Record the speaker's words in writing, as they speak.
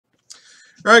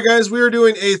All right, guys, we are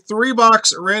doing a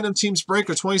 3-box random teams break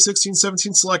of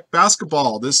 2016-17 Select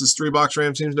Basketball. This is 3-box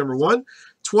random teams number 1.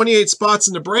 28 spots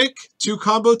in the break, 2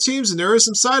 combo teams, and there is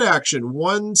some side action.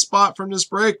 1 spot from this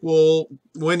break will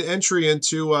win entry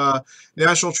into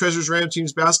National Treasures Random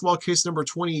Teams Basketball case number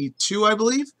 22, I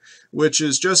believe, which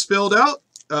is just filled out.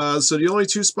 So the only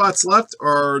 2 spots left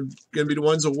are going to be the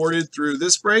ones awarded through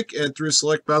this break and through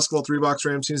Select Basketball 3-box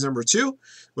random teams number 2,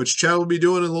 which Chad will be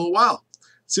doing in a little while.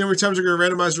 See how many times we're going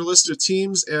to randomize our list of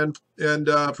teams and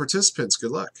participants.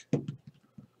 Good luck.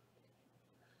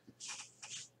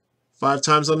 5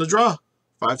 times on the draw.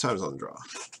 5 times on the draw.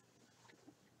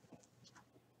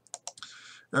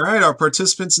 All right, our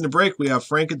participants in the break. We have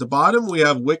Frank at the bottom. We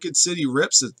have Wicked City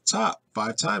Rips at the top.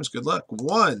 5 times. Good luck.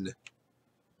 1,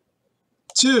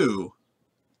 2,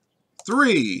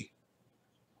 3,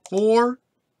 4,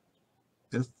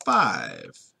 and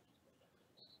 5.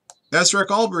 Esric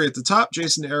Albury at the top,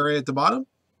 Jason Array at the bottom.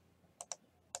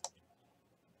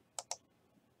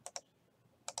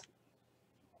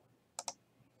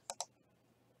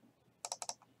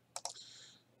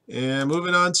 And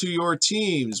moving on to your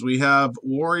teams, we have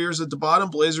Warriors at the bottom,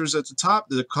 Blazers at the top.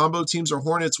 The combo teams are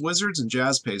Hornets, Wizards, and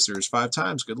Jazz Pacers. 5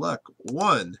 times. Good luck.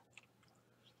 1,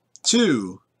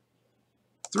 2,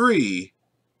 3,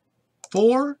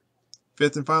 4.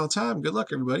 5th and final time. Good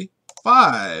luck, everybody.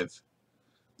 5.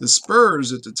 The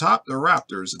Spurs at the top, the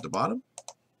Raptors at the bottom.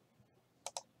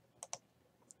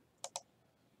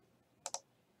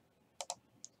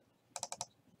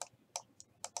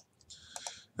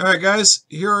 All right, guys,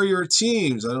 here are your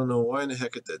teams. I don't know why in the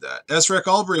heck it did that. Esric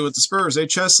Albury with the Spurs, A.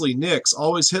 Chesley, Knicks,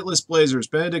 Always Hitless Blazers,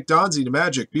 Benedict Donzi, the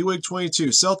Magic, B-Wig 22,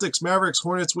 Celtics, Mavericks,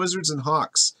 Hornets, Wizards, and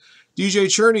Hawks. DJ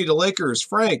Cherney to Lakers,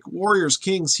 Frank, Warriors,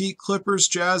 Kings, Heat, Clippers,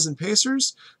 Jazz, and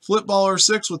Pacers. Flipballer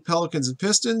 6 with Pelicans and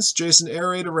Pistons. Jason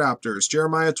Array to Raptors.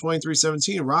 Jeremiah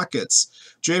 2317 Rockets.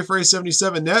 J Frey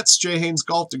 77 Nets. Jay Haynes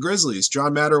Golf to Grizzlies.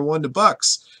 John Matter 1 to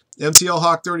Bucks. MCL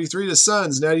Hawk 33 to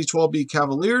Suns. Natty 12B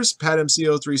Cavaliers. Pat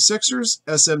MC03 Sixers.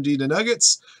 SMD to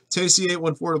Nuggets. Tacey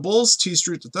 814 to Bulls. T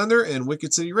Street to Thunder. And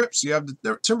Wicked City Rips. You have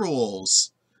the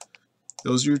Timberwolves.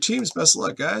 Those are your teams. Best of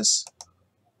luck, guys.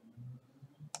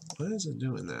 Why is it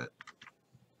doing that?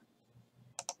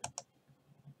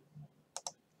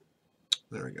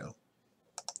 There we go.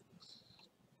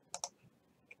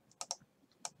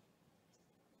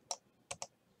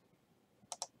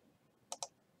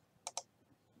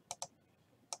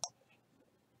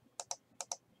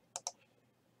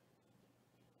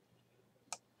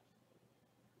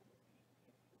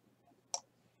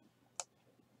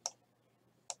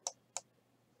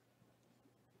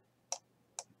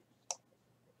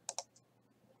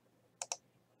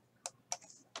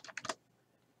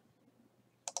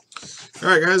 All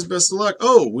right, guys, best of luck.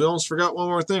 Oh, we almost forgot one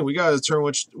more thing. We got to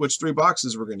determine which 3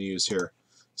 boxes we're going to use here.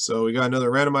 So we got another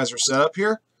randomizer set up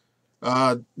here.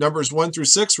 Numbers 1 through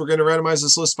 6, we're going to randomize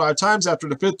this list 5 times. After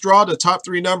the 5th draw, the top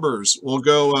 3 numbers will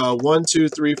go 1, 2,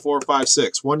 3, 4, 5,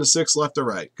 6. 1 to 6, left to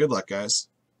right. Good luck, guys.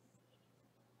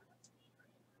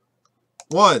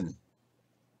 1,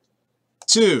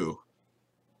 2,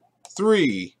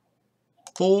 3,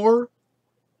 4,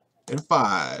 and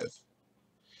 5.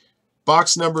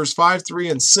 Box numbers 5, 3,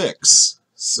 and 6.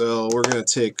 So we're going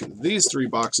to take these 3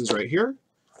 boxes right here.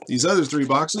 These other 3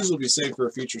 boxes will be saved for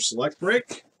a future select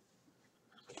break.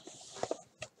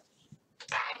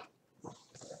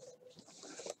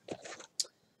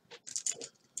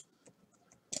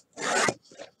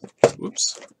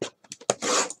 Whoops.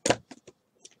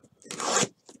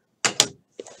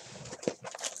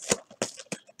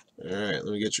 All right, let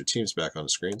me get your teams back on the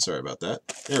screen. Sorry about that.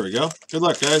 There we go. Good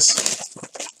luck, guys.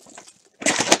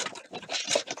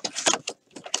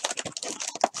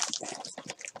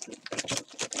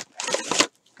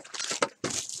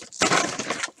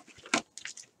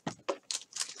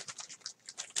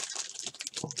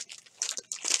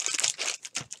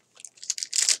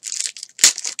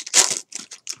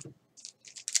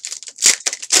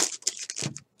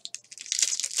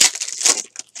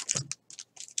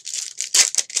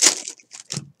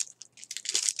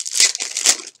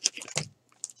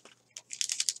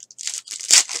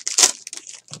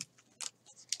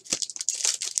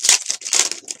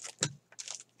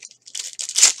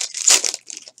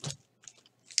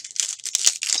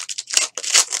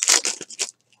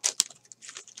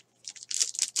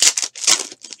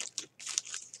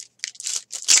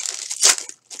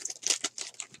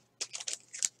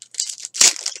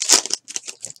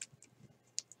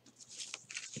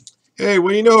 Hey, what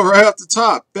do you know right off the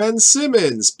top? Ben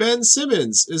Simmons. Ben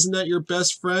Simmons. Isn't that your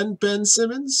best friend, Ben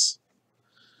Simmons?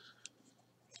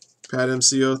 Pat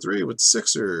MC03 with the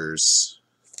Sixers.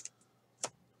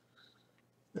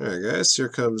 All right, guys. Here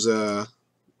comes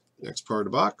next part of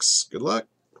the box. Good luck.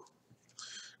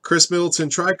 Chris Middleton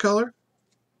tricolor.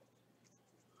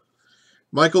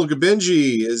 Michael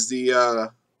Gabinji is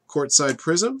the courtside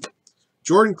prism.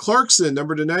 Jordan Clarkson,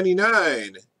 number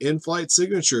 /99, in-flight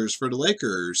signatures for the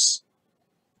Lakers.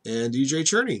 And DJ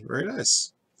Cherney, very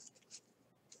nice.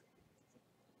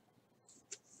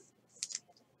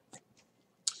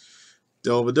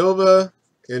 Delvedova,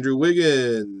 Andrew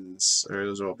Wiggins. All right,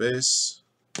 those are all base.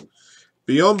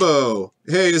 Biyombo.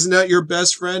 Hey, isn't that your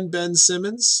best friend, Ben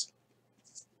Simmons?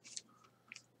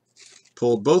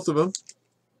 Pulled both of them.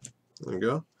 There you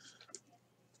go.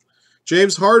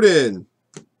 James Harden.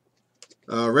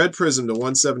 Red Prism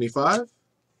 /175.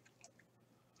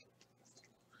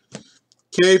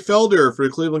 Kay Felder for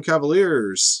the Cleveland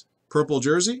Cavaliers. Purple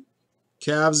jersey.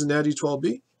 Cavs and Natty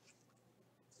 12B.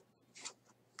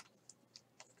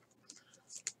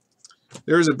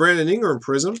 There's a Brandon Ingram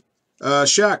prism.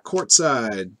 Shaq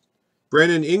courtside.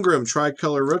 Brandon Ingram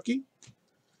tricolor rookie.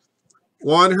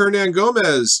 Juan Hernan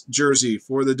Gomez jersey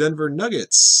for the Denver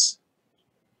Nuggets.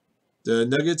 The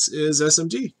Nuggets is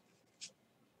SMD.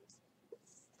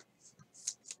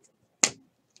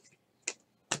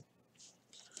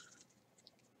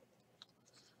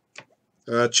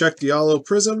 Check Diallo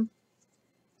prism.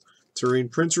 Taurean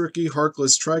Prince rookie.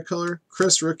 Harkless tricolor.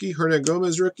 Chris rookie. Hernan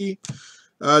Gomez rookie.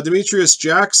 Demetrius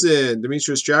Jackson.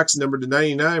 Demetrius Jackson number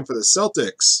 /99 for the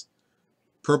Celtics.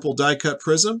 Purple die cut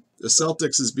prism. The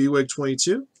Celtics is BWIG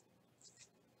 22.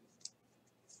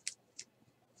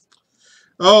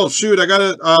 Oh shoot! I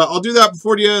gotta. I'll do that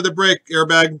before the end of the break.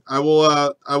 Airbag.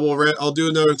 I'll do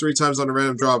another 3 times on a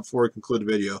random draw before we conclude the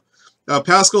video.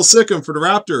 Pascal Siakam for the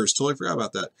Raptors. Totally forgot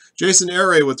about that. Jason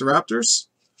Aray with the Raptors.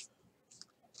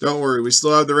 Don't worry, we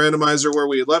still have the randomizer where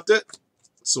we had left it,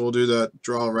 so we'll do that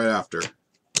draw right after.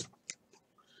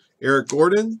 Eric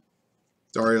Gordon,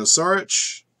 Dario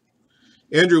Saric,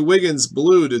 Andrew Wiggins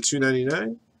blue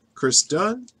 /299, Chris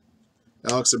Dunn,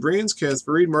 Alex Abrines, Kenneth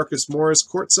Faried, Marcus Morris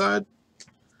courtside,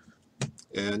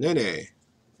 and Nene.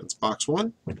 That's box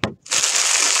 1.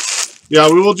 Yeah,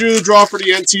 we will do the draw for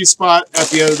the NT spot at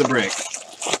the end of the break.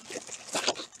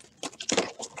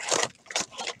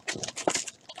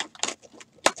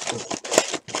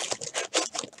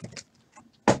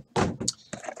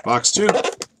 Box 2.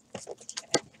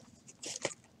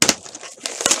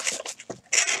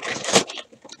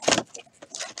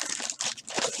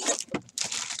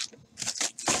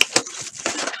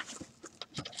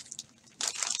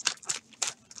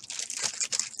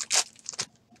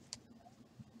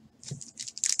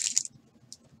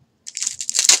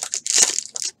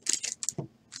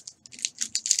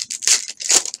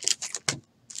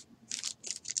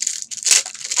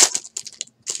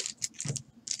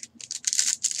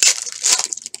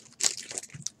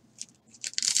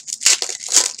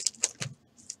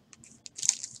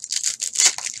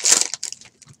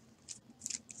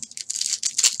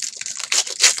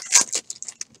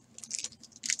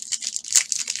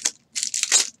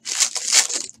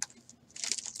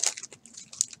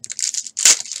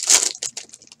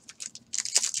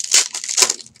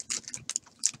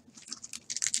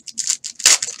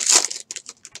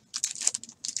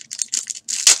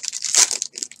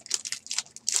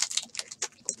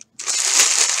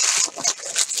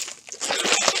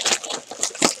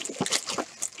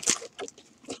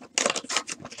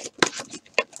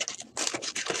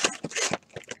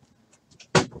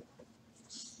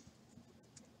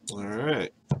 All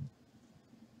right.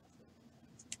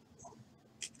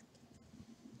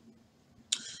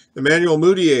 Emmanuel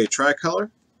Mudiay,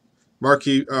 tricolor.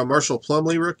 Marshall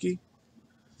Plumlee, rookie.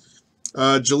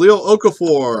 Jahlil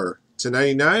Okafor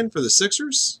 /99 for the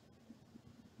Sixers.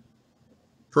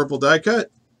 Purple die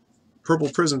cut. Purple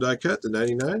prism die cut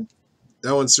 /99.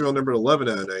 That one's serial number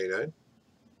 11/99.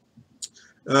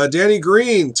 Danny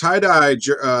Green, tie-dye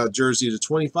jersey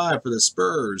 /25 for the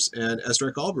Spurs, and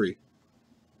Esric Albury.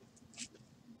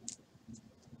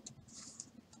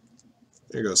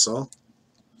 There you go, Saul.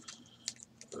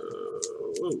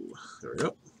 There we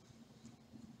go.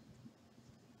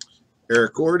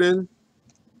 Eric Gordon.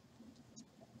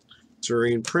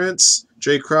 Taurean Prince.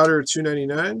 Jay Crowder,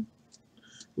 /299.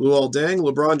 Luol Deng,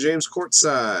 LeBron James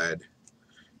courtside.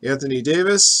 Anthony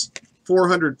Davis,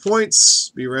 400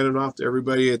 points. Be random off to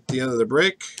everybody at the end of the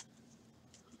break.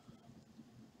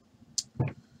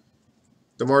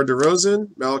 DeMar DeRozan,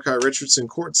 Malachi Richardson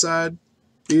courtside.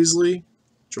 Beasley,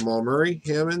 Jamal Murray,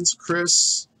 Hammonds,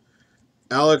 Chris,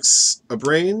 Alex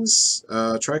Abrines,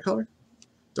 tricolor.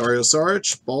 Dario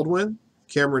Saric, Baldwin,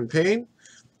 Cameron Payne.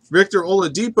 Victor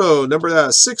Oladipo,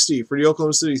 number 60 for the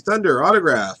Oklahoma City Thunder,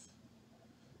 autograph.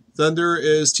 Thunder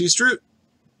is T. Stroot.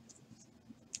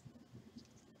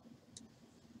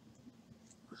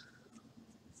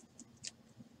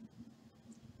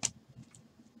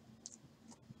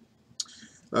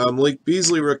 Malik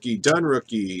Beasley rookie. Dunn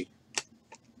rookie.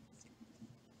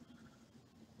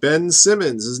 Ben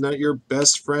Simmons. Isn't that your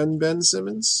best friend, Ben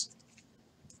Simmons?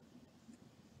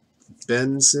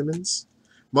 Ben Simmons.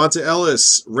 Monta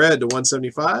Ellis, red to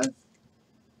 175.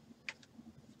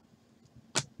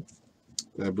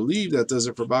 And I believe that does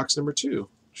it for box number 2.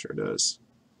 Sure does.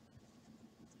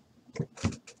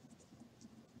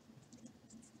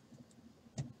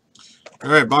 All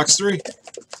right, box 3.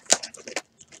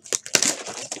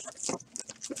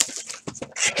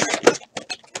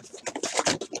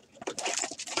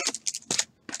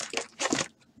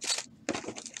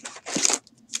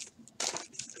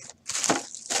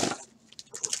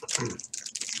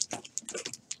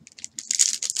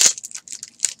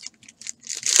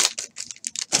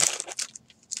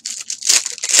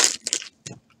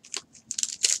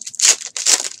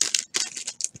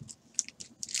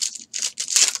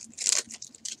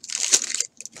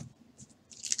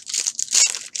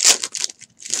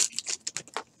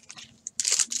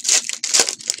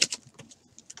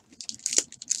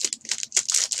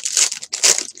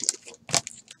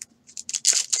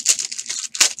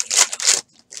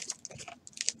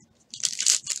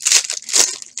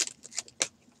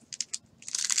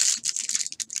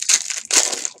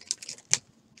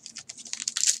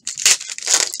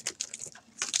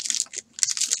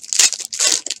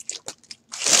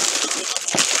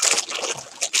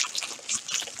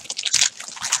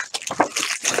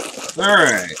 All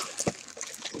right.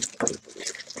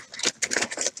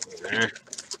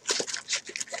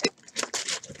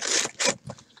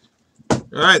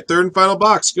 All right, third and final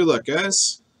box. Good luck,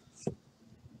 guys.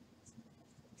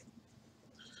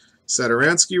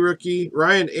 Saturansky rookie.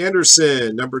 Ryan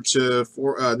Anderson, number to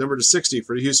 60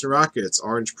 for the Houston Rockets.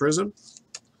 Orange Prism.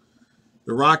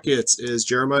 The Rockets is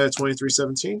Jeremiah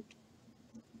 2317.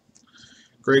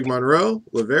 Greg Monroe,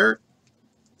 LeVert.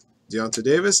 Deonta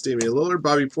Davis, Damian Lillard,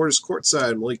 Bobby Portis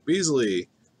courtside, Malik Beasley,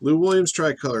 Lou Williams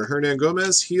tricolor, Hernan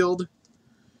Gomez, Healed,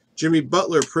 Jimmy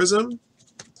Butler Prism,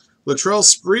 Latrell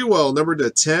Sprewell, number to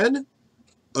 10,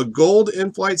 a gold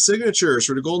in-flight signatures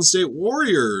for the Golden State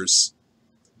Warriors.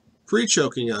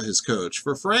 Pre-choking out his coach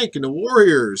for Frank and the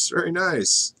Warriors. Very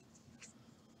nice.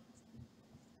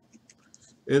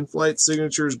 In-flight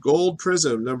signatures gold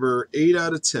prism, number 8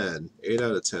 out of 10. 8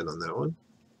 out of 10 on that one.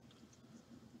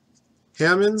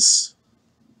 Hammonds,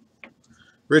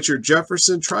 Richard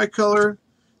Jefferson tricolor,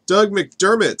 Doug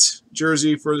McDermott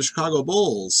jersey for the Chicago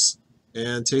Bulls,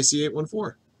 and Tacey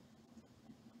 814.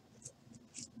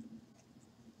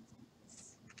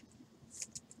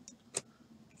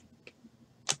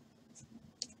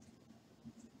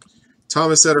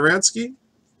 Thomas Saturansky,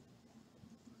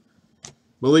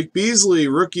 Malik Beasley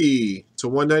rookie to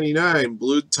 199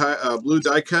 blue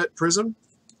die cut prism.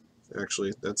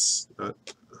 Actually, that's not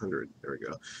 100. There we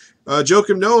go.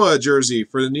 Joakim Noah jersey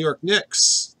for the New York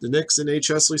Knicks. The Knicks in H.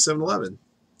 Hesley 711.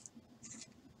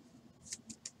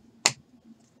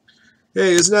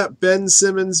 Hey, isn't that Ben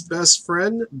Simmons' best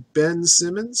friend? Ben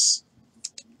Simmons.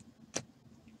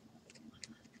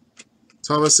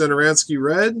 Thomas Saturansky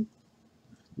red.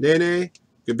 Nene,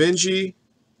 Gabinji,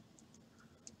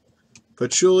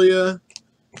 Pachulia,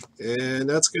 and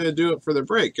that's going to do it for the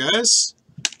break, guys.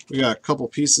 We got a couple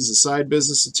pieces of side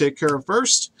business to take care of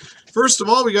first. First of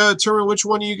all, we got to determine which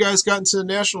one of you guys got into the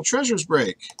National Treasures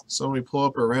break. So let me pull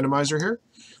up our randomizer here.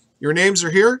 Your names are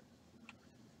here.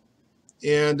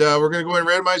 And we're going to go ahead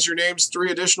and randomize your names 3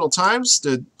 additional times.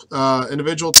 The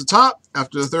individual at the top.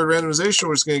 After the third randomization,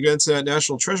 we're just going to get into that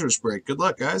National Treasures break. Good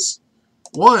luck, guys.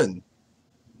 1,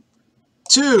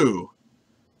 2.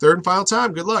 Third and final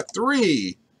time. Good luck.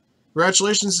 3.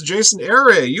 Congratulations to Jason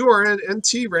Aray. You are in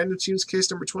NT Random Teams case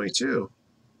number 22.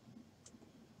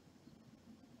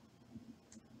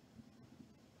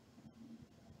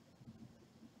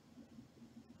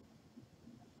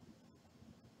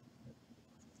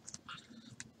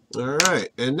 All right.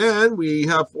 And then we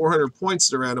have 400 points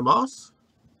to random off.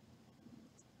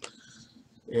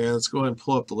 And let's go ahead and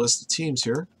pull up the list of teams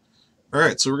here. All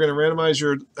right, so we're going to randomize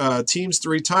your teams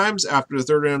 3 times. After the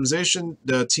third randomization,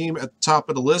 the team at the top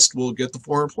of the list will get the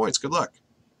 400 points. Good luck.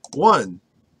 1,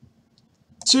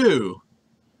 2.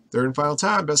 Third and final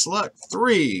time. Best of luck.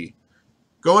 3.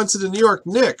 Going to the New York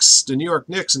Knicks. The New York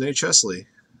Knicks and H. Hesley.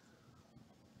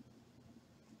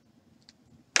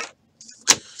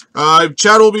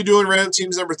 Chad will be doing random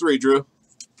teams number 3, Drew.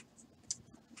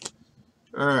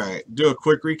 All right, do a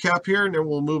quick recap here, and then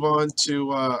we'll move on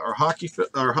to our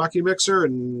hockey mixer,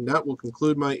 and that will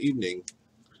conclude my evening.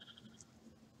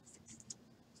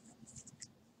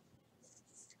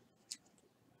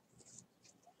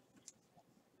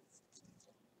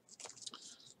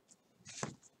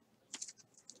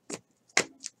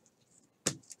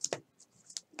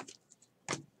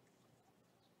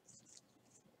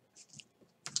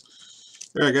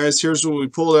 All right, guys, here's what we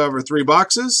pulled out of our 3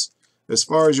 boxes. As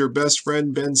far as your best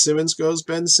friend Ben Simmons goes,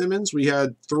 Ben Simmons, we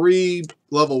had 3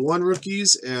 level 1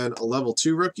 rookies and a level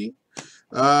 2 rookie.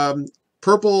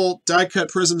 Purple die-cut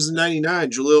prisms to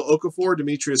 99, Jahlil Okafor,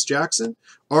 Demetrius Jackson.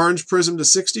 Orange prism to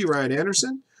 60, Ryan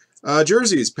Anderson.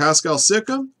 Jerseys, Pascal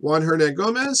Siakam, Juan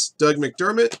Hernangomez, Doug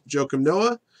McDermott, Joakim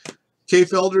Noah. Kay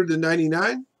Felder to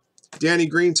 99. Danny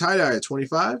Green tie-dye at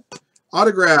 25.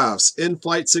 Autographs,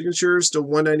 in-flight signatures to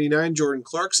 199, Jordan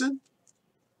Clarkson.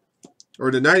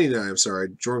 Or to 99, I'm sorry.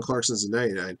 Jordan Clarkson's to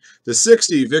 99. To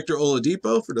 60, Victor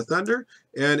Oladipo for the Thunder.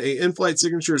 And a in-flight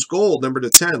signatures gold, number to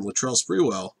 10, Latrell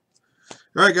Sprewell.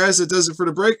 All right, guys, that does it for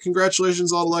the break.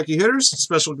 Congratulations, all the lucky hitters.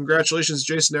 Special congratulations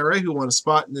to Jason Array, who won a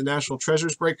spot in the National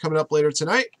Treasures break coming up later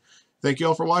tonight. Thank you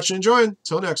all for watching and joining.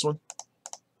 Till next one.